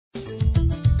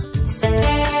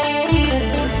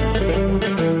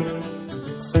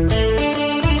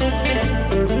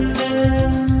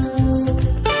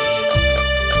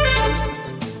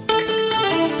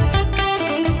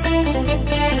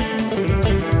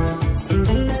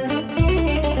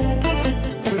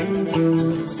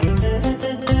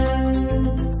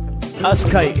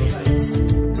أسكاي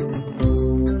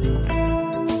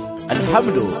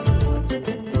الحمد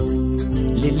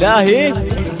لله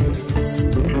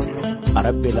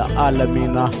رب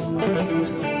العالمين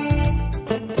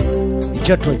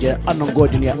جاتوجي أنا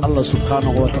غودني الله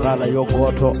سبحانه وتعالى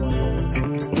يوغوتو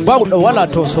باود ولا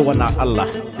توسونا الله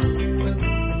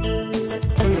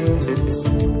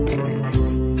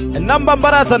نمبر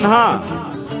براتن ها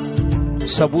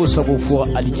سبو فو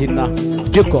الجنة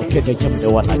ديكو كده جمد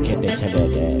وانا كده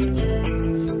جلالة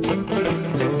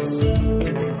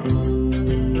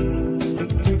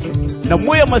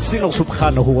نمو يمسينا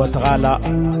سبحانه وتعالى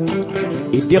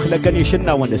إدي خلقني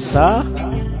شنا ونسا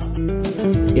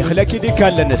إخلاكي دي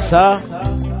كان لنسا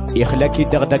إخلاكي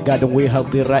دغدقا دمويها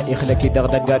الضراء إخلاكي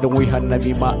دغدقا دمويها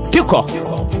النميمة ديكو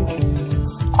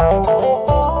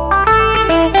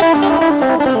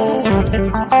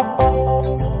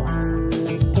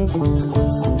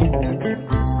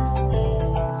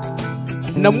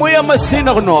نمويا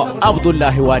مسينا غنو عبد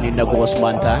الله واني نغو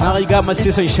عثمان تا نغيغا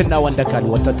مسيسن شنا وندكال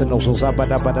وتتنوسو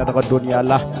بدا الدنيا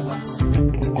الله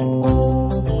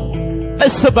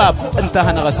السبب انت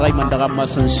هنا غسراي من دغا ما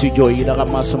سن سيجوي دغا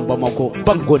ما سن بمكو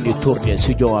بانغوني تورني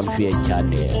سيجو ام في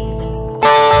جاني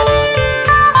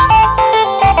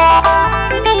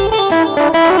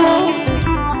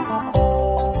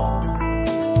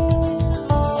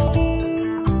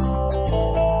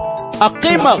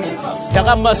أقيمة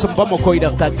تغمى سبما كويدا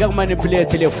تاجر مانيبلي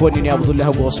تليفوني عبد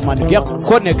الله عثمان جاك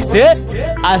كونكتي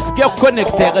أسجاك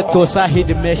كونكتي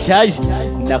غتوساهد ميساج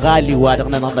نغالي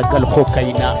وادغنا نغال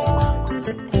خوكاينا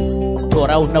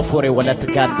توراو نفوري ولا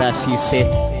تغاندا سيسي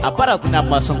أبارتنا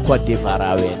ما سنكو دي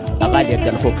فاراوين نغالي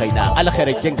غال خوكاينا على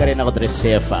خير جنغري نغدر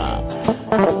السيفا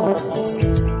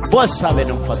بوس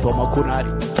سابنم فتوما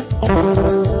كوناري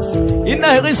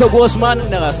إنه غيسو عثمان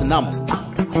نغاس نام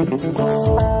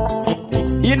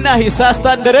إنه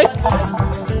ساستان درك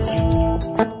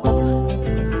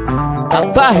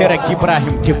الطاهر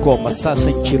إبراهيم ديكو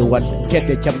مساسن شروال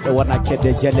كده جمد وانا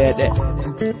كده جلده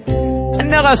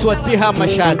النغاس واتيها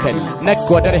مشاكل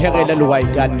نكو درها غير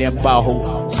الوايقان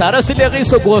ينباهو سارس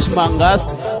لغيسو غوسمان غاس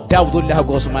داود الله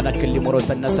غوسمان كل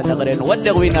مروت الناس نغرين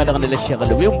ودغوينا دغن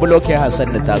للشغل ويوم بلوكي حسن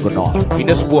نتاغنو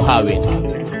ينسبوها وين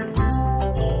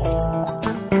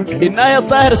إنه يا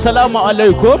طاهر السلام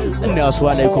عليكم إنه أسوأ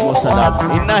عليكم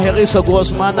السلام إنه غيسا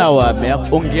غوسمانا وامير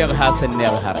أنجير حسن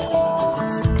نيرهر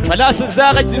فلا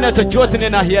سزاغج دينا تجوتني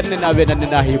ناهياننا بيننا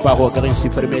ناهي باهو غريسي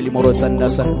فرميلي مروت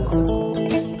الناس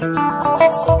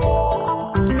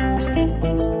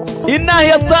إنه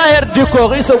يا طاهر ديكو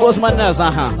غيسا غوسمانا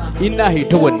زاها إنه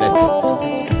تونت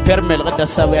فرميل غدا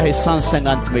ساوية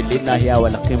 150 ملي إنه يا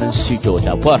ولقيم سيجو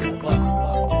دابور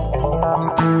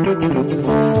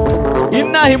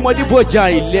إنه موديبودجا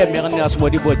إلي مغنياس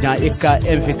موديبودجا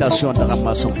إكا إنفيتاسيون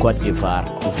دغماسون كوت ديفار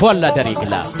فولا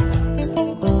دريغلا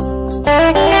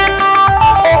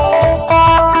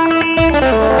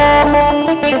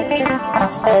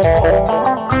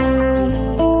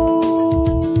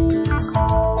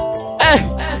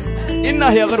إنه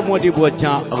غير موديبودجا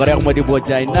غير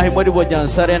موديبودجا إنه موديبودجا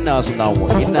سارينا أصنعو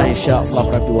إنه إن شاء الله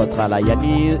ربي وتعالى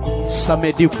يعني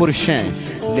samedi prochain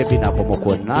nebina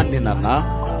bomoko nani nana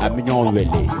aminyon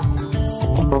wele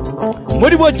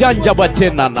Modibo jabate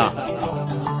nana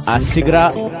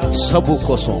asigra sabu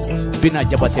koson bina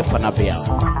jabate fanabea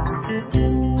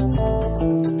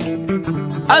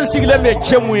ansigle me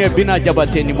chemuye bina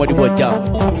jabate ni Modibo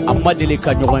amadili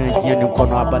ka nyogon yeni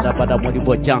kono abada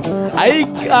Modibo ay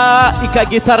ika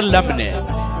gitar lamne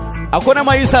akona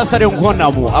ma isa sare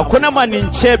ngonamu akona ma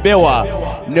ninchebewa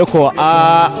neko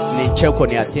nincheko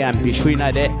ni ati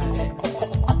ambishuina de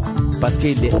parce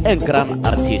qu'il est un grand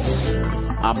artiste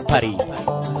en Paris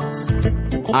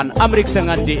en Amérique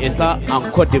 50 états en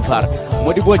Côte d'Ivoire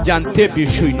Modibo jante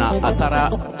bishuina atara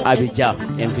Abidjan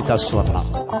invitation na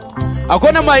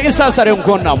akona ma isa sare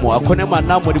ngonamu akona ma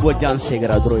na Modibo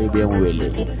segera dro yebe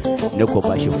wele neko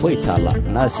bashi foitala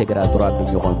na segera dro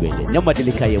abi nyogon wele nyama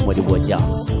delika ye Modibo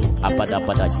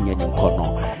apada nyeni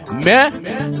kono mais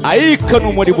ayi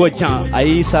kanu Modibo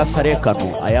ayi sa sare kanu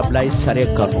ayabla sare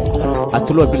kanu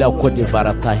atulo bila Côte d'Ivoire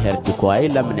ATAHER diko ayi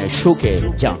lamine shuke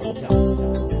jan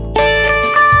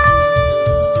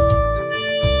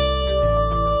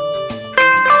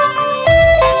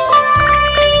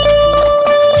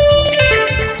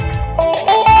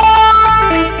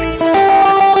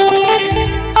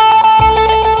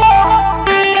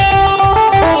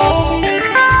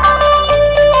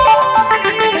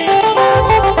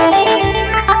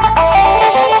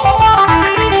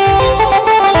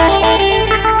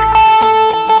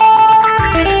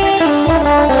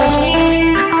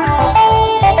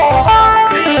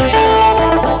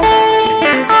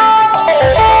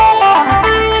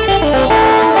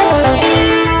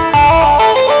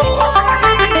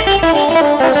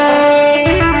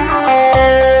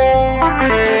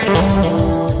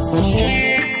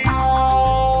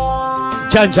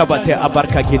جانجبتي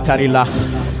أباركا كيتاريلا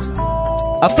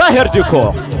الطاهر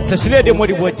ديكو تسليد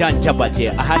موديبوجا جانجبتي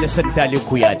أهل سندالي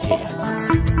كوياتي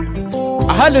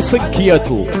أهل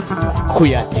سنكياتو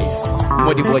كوياتي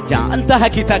موديبوجا أنت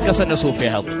هكيتا كسن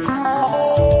سوفيها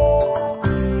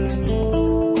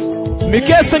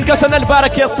مكيسن كسن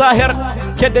البارك يا الطاهر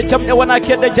كده جمع وانا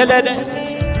كده جلالة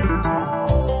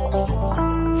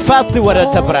فاطي ورا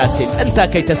تبراسين انت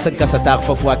كي تسنك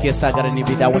ستاغفف واكي ساغرني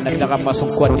بدا ونك نغما سن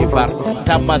كوت ديفار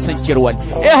تاما سن كيروان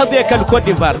ايه هذيك الكوت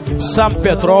ديفار سان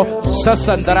بيترو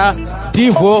ساسندرا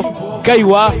ديفو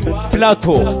كايوا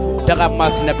بلاتو دغما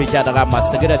سن بيجا دغما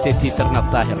سغرتي تيترنا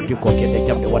الطاهر ديكو كده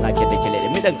جمع وانا كده جلالة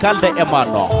ميدن كالده اما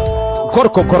نو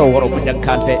كوركو كورو ورو ميدن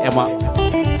كالده اما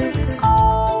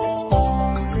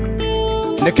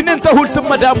لكن انت قلت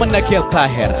مدام انك يا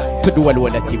طاهر تدول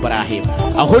ولد ابراهيم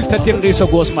اقولت تنريس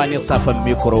غوسماني طاف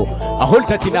ميكرو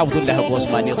اقولت تناوض الله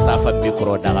غوسماني طاف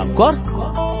ميكرو دغام كور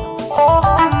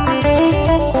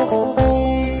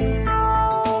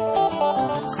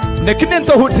لكن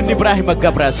انت قلت ان ابراهيم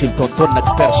غبراسيل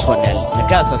تونك بيرسونيل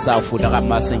نكاسا سافو دغام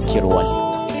ما سنكيروال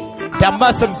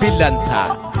دما سن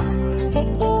بيلانتا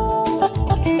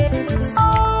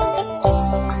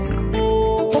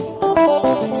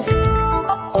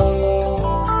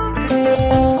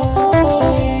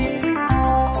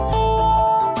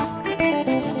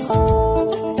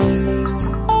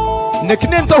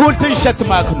لكن انت قلت انشت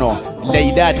ماكنو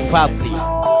ليلاد فاطي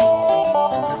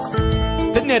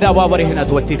تني دا بابري هنا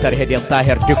توتي ترهدي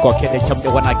الطاهر ديكو كده جمد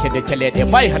وانا كده تليدي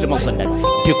ما يهل مصنن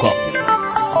ديكو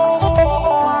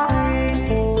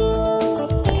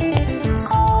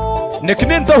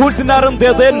لكن انت قلت نارن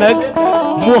ديدينك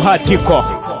موها ديكو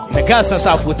نكاسا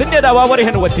صافو تني دا بابري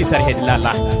هنا وتي ترهدي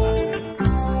لالا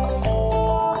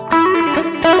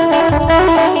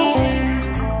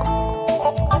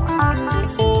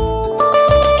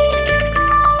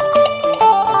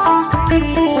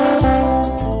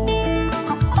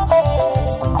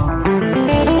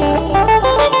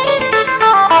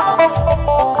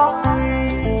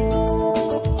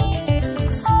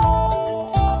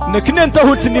لكن انت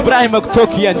قلت ان ابراهيم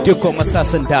توكيا ديكو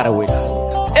مساسن داروي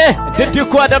ايه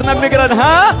ديكو ادرنا ميغران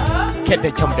ها كده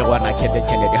جمد وانا كده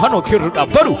جلدي هانو كيرو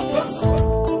دبرو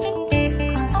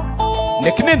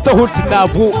لكن انت قلت ان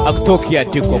ابو اكتوكيا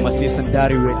ديكو مساسن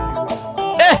داروي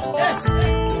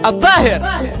الطاهر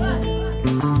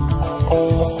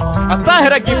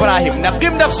الطاهر ابراهيم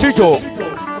نقيم نقصيجو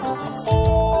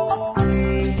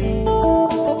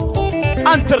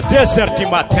انتر ديسر دي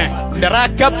ماتين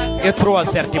نراكب اتروا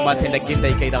سر دي ماتين لكن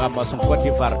داي كاي دغما سون كوت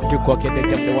ديفار ديكو كده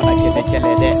جمد وانا كده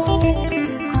جلده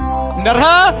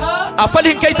نرها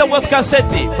افلين كاي توت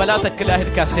كاسيتي فلا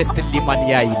سكلاهد كاسيت اللي من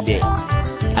يايلي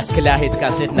اكلاهد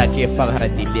كاسيت نكيف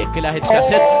فغردي لي كلاهد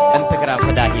كاسيت انت غرا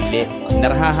صداهي لي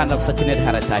نرها هنسكن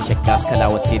الهرتا شكاس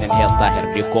كلاوتين هي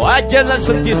الطاهر ديكو اجل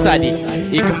سنتي سادي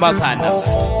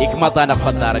اكمتانا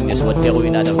فدار النسوة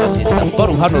دغوينا دغسيس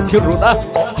برو هانو كيرونا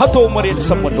هاتو مريل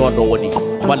سمون دو وني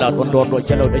ولا دون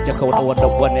جلو دجكو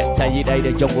دو ون تاي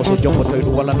داي جونغو سو جونغو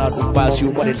توي ولا نا دو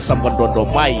باسيو مريل سمون دو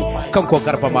ماي كانكو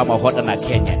غربا ماما هودنا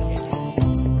كينيا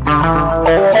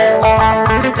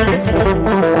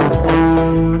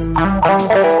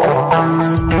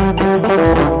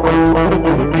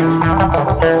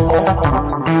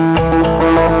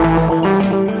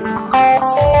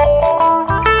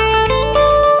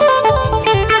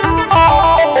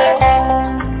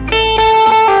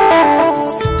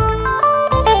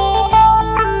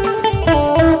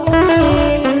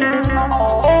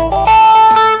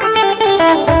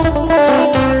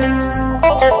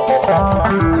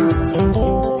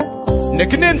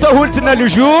لكن انت قلتنا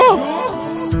لجو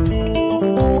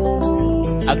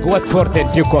اقوى تورتين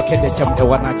ديكو كده جمد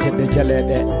وانا كده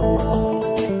جلده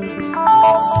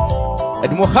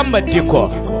محمد ديكو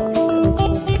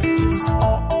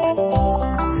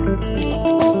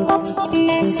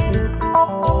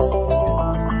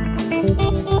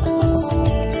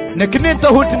لكن انت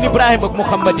قلتني ابراهيم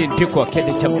محمد ديكو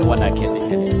كده جمد وانا كده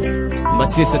جلده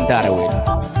مسيس داروي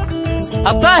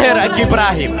الطاهر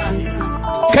ابراهيم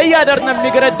كي درنا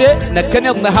ميغرد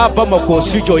نكنيض نهابا مكو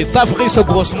سيجو يطاف غيس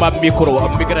غوسما ميكرو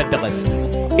ميغرد غس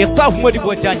يطاف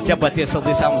موديبوجا جباتي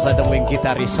صدي سامزا وين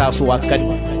كيتاري ساسو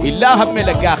وكن الا هم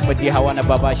لغا احمد يهوانا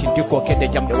باباشين ديكو كده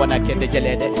جمد وانا كده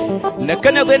جلده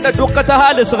نكنيض ان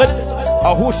دوقتها لسغد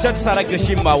اهو شد سرق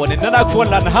شيما وننا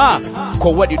فولان ها كو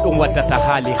ودي دون ودتا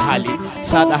حالي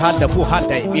ساده حال دفو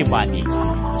حال ايماني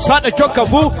ساده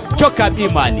جوكفو جوكا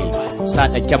ايماني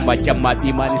ساده جمع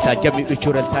ايماني سا جمي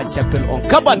بشورل تان چپل اون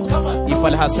كبن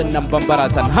يفل حسن نم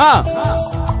بمبراتن ها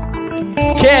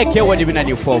كي ودي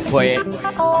بناني فوفوي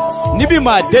نبي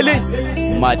ما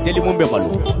دلي مو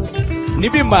ببلو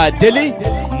nibi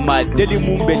madeli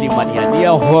mumbeli mania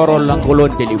niya horo langolon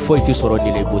deli foyti soro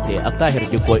deli bute ATAHER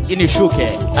DICKO ini shuke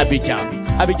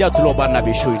Abidjan tuloba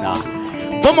nabi shuina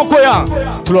Bamako ya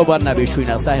tuloba nabi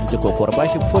shuina ATAHER DICKO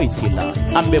korbashi foyti la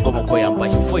ambe Bamako ya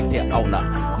bashi foyti auna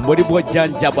MODIBODJA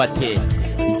jabate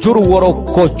juru woro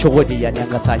ko chogodi yani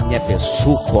ngata nyefe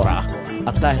sukora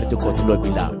ATAHER DICKO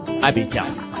tulobila Abidjan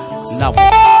na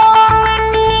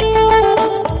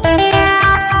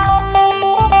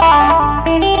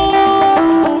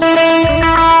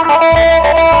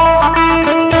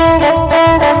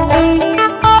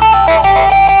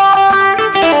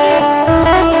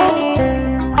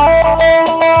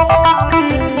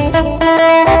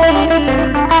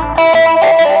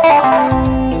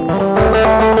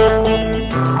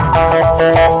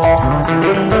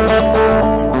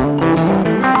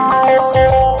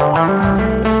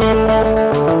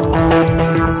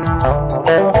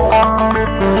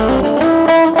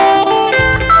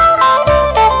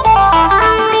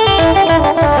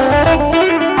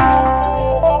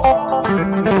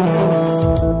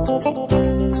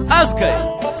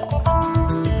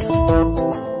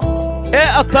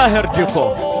ATAHER DICKO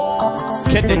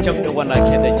kede jamde wana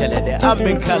kede jalede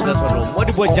amin kalda tono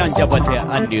MODIBODJA jabate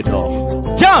andino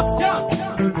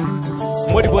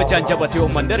MODIBODJA jabate o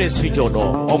mandare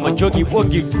sijodo o majogi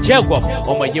bogi jego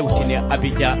o mayewtine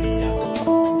Abidjan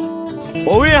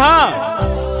o wi ha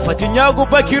fatinyago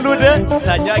bakilude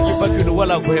sanyagi bakilu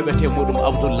wala ko hebete mudum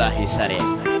Abdullahi Sare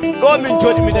do min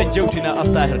jodi min jewtina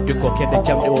ATAHER DICKO kede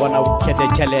jamde wana kede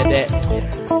jalede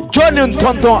jonin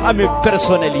tonton ami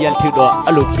personnel yaltido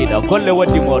alokida golle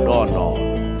wadi modono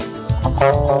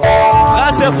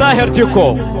ase ATAHER DICKO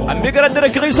ami garadere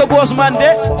krisa go Osman de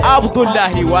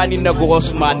Abdullahi wani na go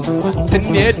Osman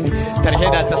tined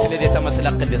tarheda taslede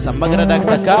tamasla qadisa magradak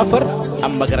ta kafir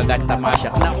am magradak ta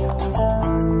mashaqna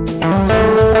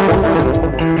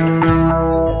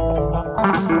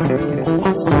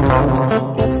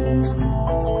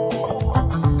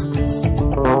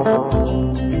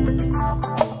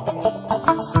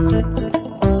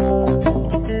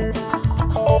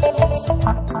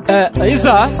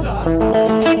ISSA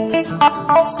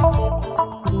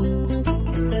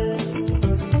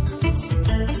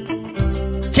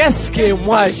qu'est-ce que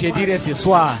moi je dirais ce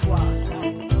soir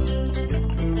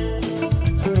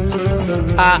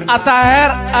à ATAHER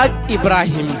ak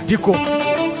Ibrahim DICKO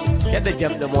kede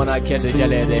jamde mona kede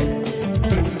jalede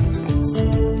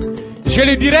je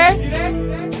lui dirais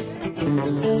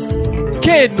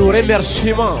que nos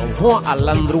remerciements vont à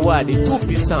l'endroit du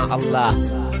tout-puissant Allah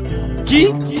qui,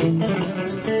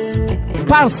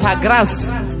 par sa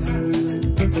grâce,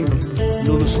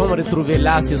 nous nous sommes retrouvés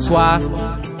là ce soir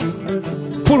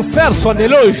pour faire son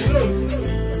éloge.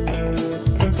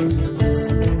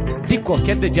 DICKO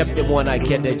kede jamde mona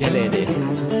kede jalede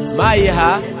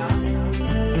maiha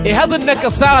et hadna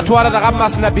kasara twara da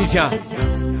gamas na Abidjan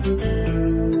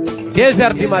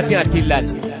 2h du matin à Tilan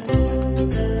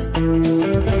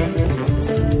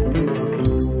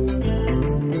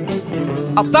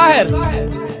ATAHER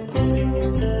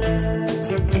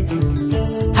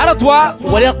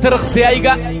هرتوا وريق ترق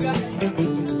سيايقا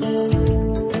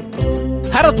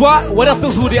هرتوا وريق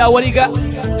تصوري أوريقا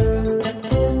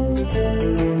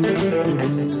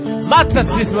ما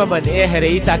تسيس ممن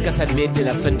ريتا كسن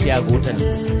ميتنا فنتيا قوتن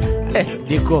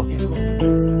ديكو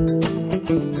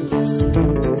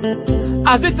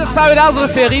أزيد تساوي الأزغ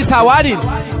في غيس هوارين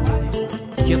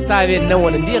كنتاوي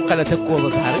النوان دي قلة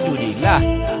تكوزة هرجولي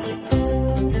لا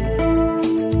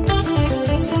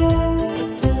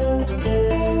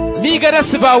ميغا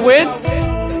نسبا وين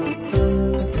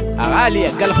أغالي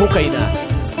أقل خوكينا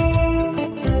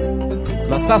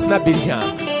مصاصنا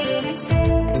بيجان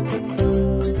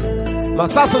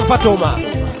مصاص فتوما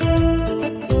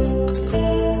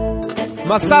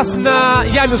مصاصنا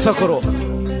يامي سكرو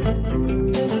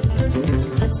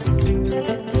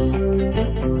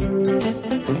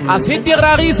أسهد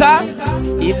غريسا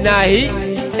إناهي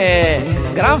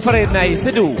غران فريد ناهي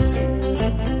سدو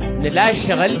نلا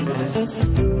شغل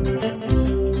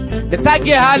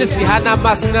نتاجي هالسي هانا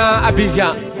ماسنا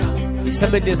أبيجان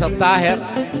يسمى ATAHER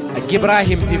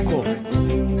إبراهيم ديكو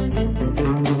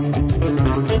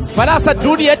فلاس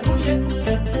الدنيا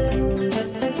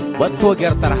واتوغر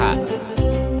ترها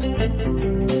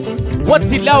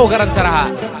واتلاو غران ترها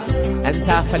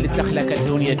أنت فلتخلق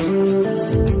الدنيا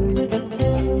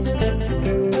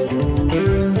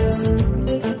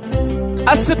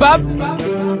السبب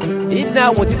إنا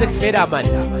وتتك فيرا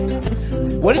من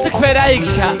ولتك فيرا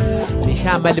يكشا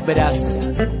نشامل بداس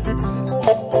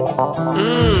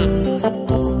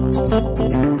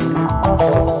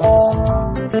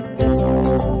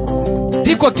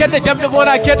DICKO كده جنب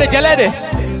مونا كده جلده.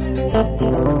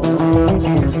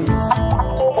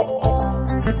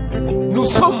 Nous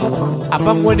sommes à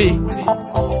Bamouane,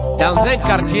 dans un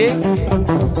quartier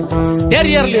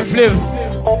derrière le fleuve.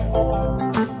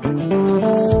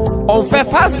 On fait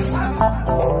face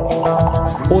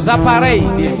aux appareils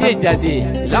des vieilles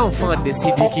DIANE, l'enfant de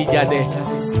Sidiki DIANE.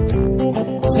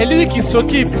 C'est lui qui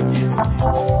s'occupe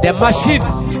des machines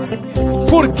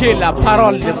pour que la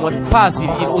parole ne monte pas sur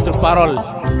une autre parole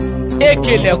et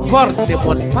que les cordes ne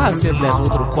montent pas sur les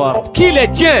autres cordes. Qui les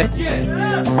tient?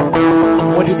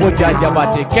 MODIBODJA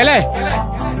Diabaté. Quel est?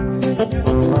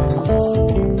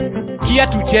 Qui a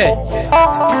tout tient?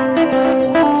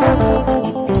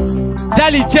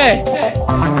 Dali tient.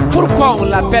 Pourquoi on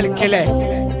l'appelle quel est?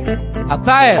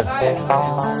 ATAHER.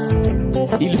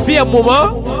 Il fait un moment,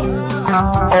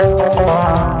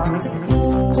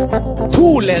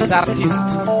 tous les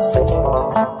artistes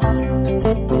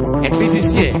et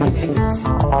musiciens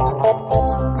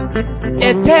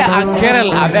étaient en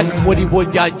querelle avec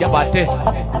MODIBODJA Diabaté.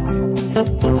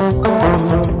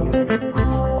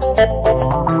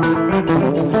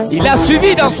 Il a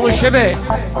suivi dans son chemin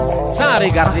sans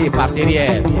regarder par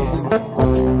derrière.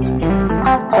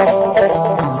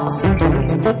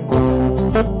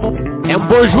 Un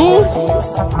beau jour,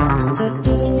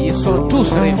 ils sont tous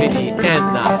revenus un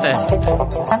à un.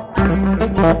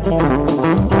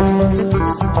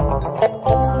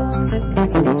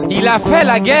 Il a fait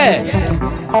la guerre.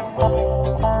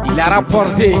 Il a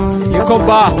remporté le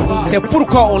combat. C'est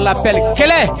pourquoi on l'appelle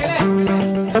Kele.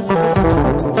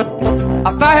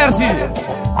 ATAHER si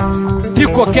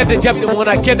DICKO kede jamni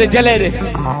mona kede jalede.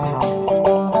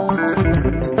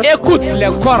 Écoute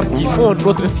les cordes qui font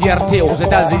notre fierté aux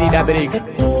États-Unis d'Amérique.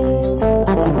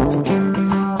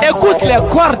 Écoute les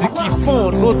cordes qui font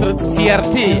notre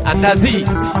fierté en Asie.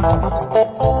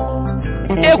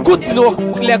 Écoute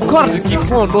les cordes qui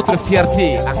font notre fierté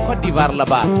en Côte d'Ivoire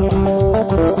là-bas.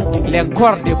 Les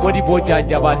cordes de MODIBODJA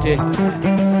Diabaté.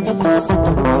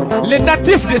 Les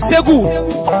natifs de Ségou.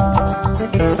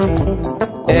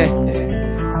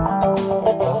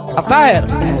 ATAHER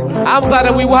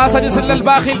Amzara oui Hassan Sallal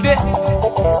Bakhil de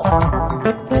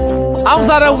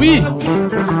Amzara oui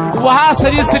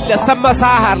Hassan Sallal Sama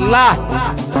Sahar la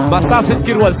Masas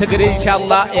Kirwal Segre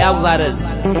Inshallah et Amzara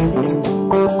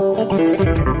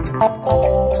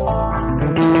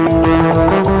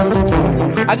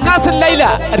الناس الليلة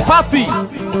الفاطي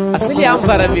أسلي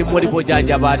أمزر من MODIBODJA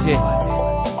Diabaté.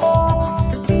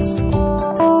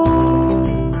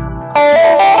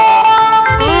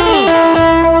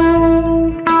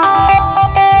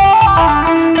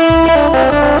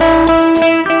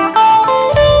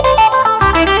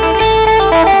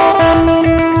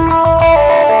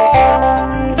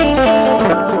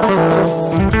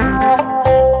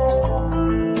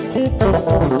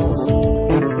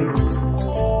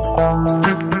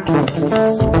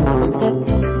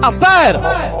 ATAHER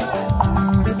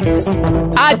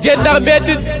أجندر بيت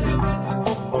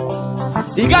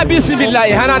يقال بسم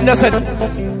الله هنا النسل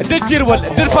الجرول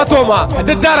الفتومة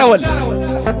الدارول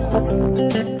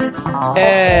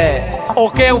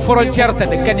أوكي فرنشرت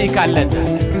كني كالن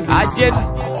أجن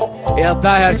يا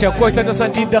ATAHER شكوت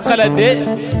النسل دي دخلت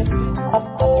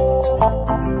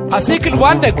أسيك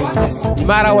الواندك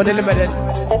مارا ولا المدن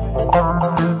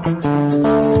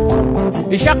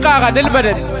يشقى غد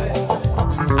المدن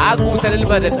عقوت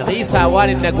المدن غيسا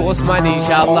واني النقو عثماني إن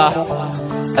شاء الله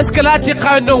اسكلاتي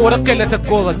قانو ورقلة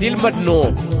الكوزة دي المدنو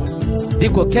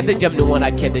DICKO كده جمنو وانا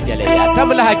كده جليا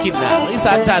تملها كنا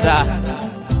غيسا انتادا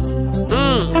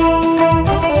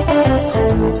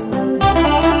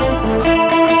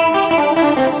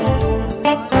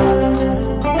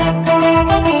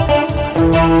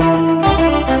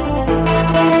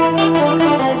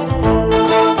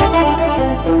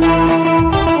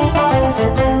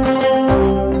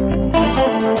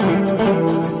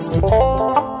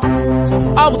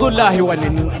عبد الله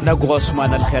ونقو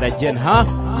عثمان الخيرجين ها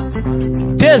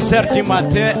 2 heures du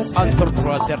matin entre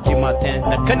 3 heures du matin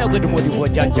نكنا ضد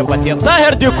MODIBODJA Diabaté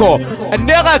ATAHER DICKO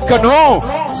النغا كنو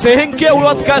سهنكي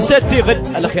ولاد كاسيتي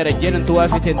غد الخيرجين انتو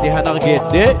وافتين دي هانا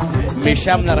غيد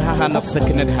مشام نرها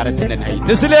نقصك ندحرتنا نهي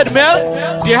تسليد ميل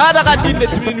دي هذا غادي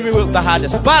نتمنى ميول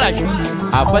دهالس باراش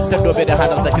أفضل دو بده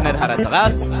هانا غدكنا ندحرت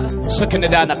غاز سكن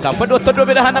دانا قفد وتدو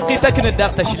بده هانا قيتك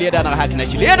نداق تشلي دانا هاك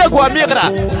نشلي يدا قوا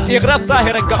ميغرا إغرا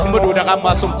ATAHER كخمد ودغا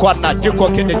ما سم كورنا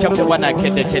DICKO كده جمد وانا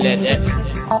كده تلين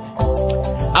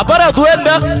أبرا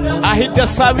دوينا أهيد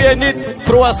الساميني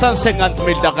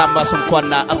 350,000 دغا ما سم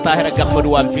كورنا ATAHER كخمد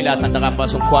وان فيلات دغا ما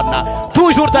سم كورنا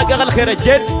توجور دغا الخير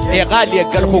جد إغالي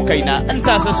قل خوكينا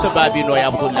انتاس السبابينو يا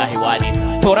عبد الله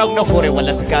واني تورا نفوري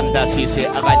ولا تكان دا سيسي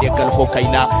أغادي قلخو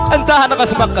كينا انت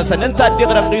هنغس مقصن انت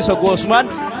ديغرم ريسو غوسمان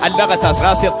اللغة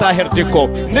تاسغاسي الطاهر ديكو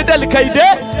ندل كيدي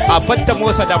أفت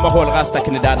موسى دا مهول غاستك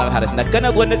ندانا غارتنا كنا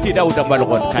ونتي داودا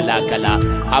ملغون كلا كلا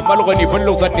أملغون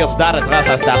يبلو ضني إصدارت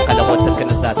غاسا استاقل وانتك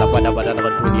نزداتا بدا بدا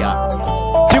الدنيا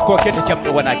ديكو كده جمد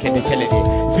وانا كده تلدي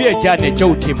في جاني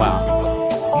جوتيما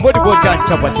مودبوجان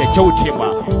جبته جوتيما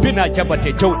بنا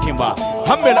جبته جوتيما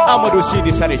همل امدو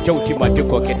سيدي ساري جوتيما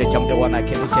ديكو كده جمد وانا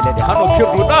كده تلدي هانو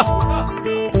كيردونا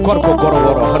كوركو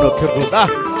غورورو هانو كيردونا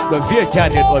وفي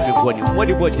جاني دومي غوني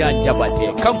مودبوجان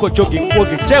جبته كانكو جوغي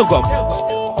كوغي جيغوم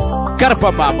كاربا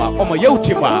ماما اومو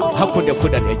يوتيما هاكونde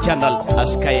fudane channel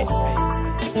askaye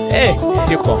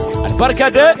ديكو البركه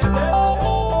ده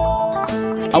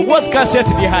أود كاسيت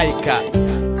دي هايكا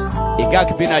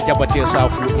إيجاك بنا جبتي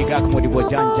صافو إيجاك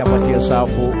مودبوجان جبتي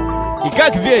صافو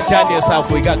إيجاك فيجاني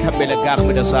صافو إيجاك همبل إيجاك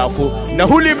مد صافو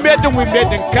نهولي ميدن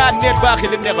وميدن كان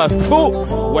نباخل النغفو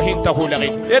وهين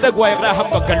تهولغين إذا قوى إغرا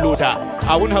هم بكالودا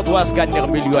أون هدواس كان نغ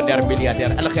مليونير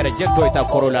الخير جنتو إتا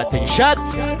كورولا تنشاد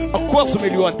أكوص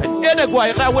مليون تن إذا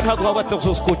قوى إغرا ون هدوا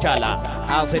واتخصوص كوشالا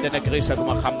سيدنا كريسا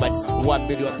محمد 1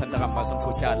 مليون تن دغم باسم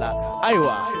كوشالا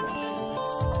أيوة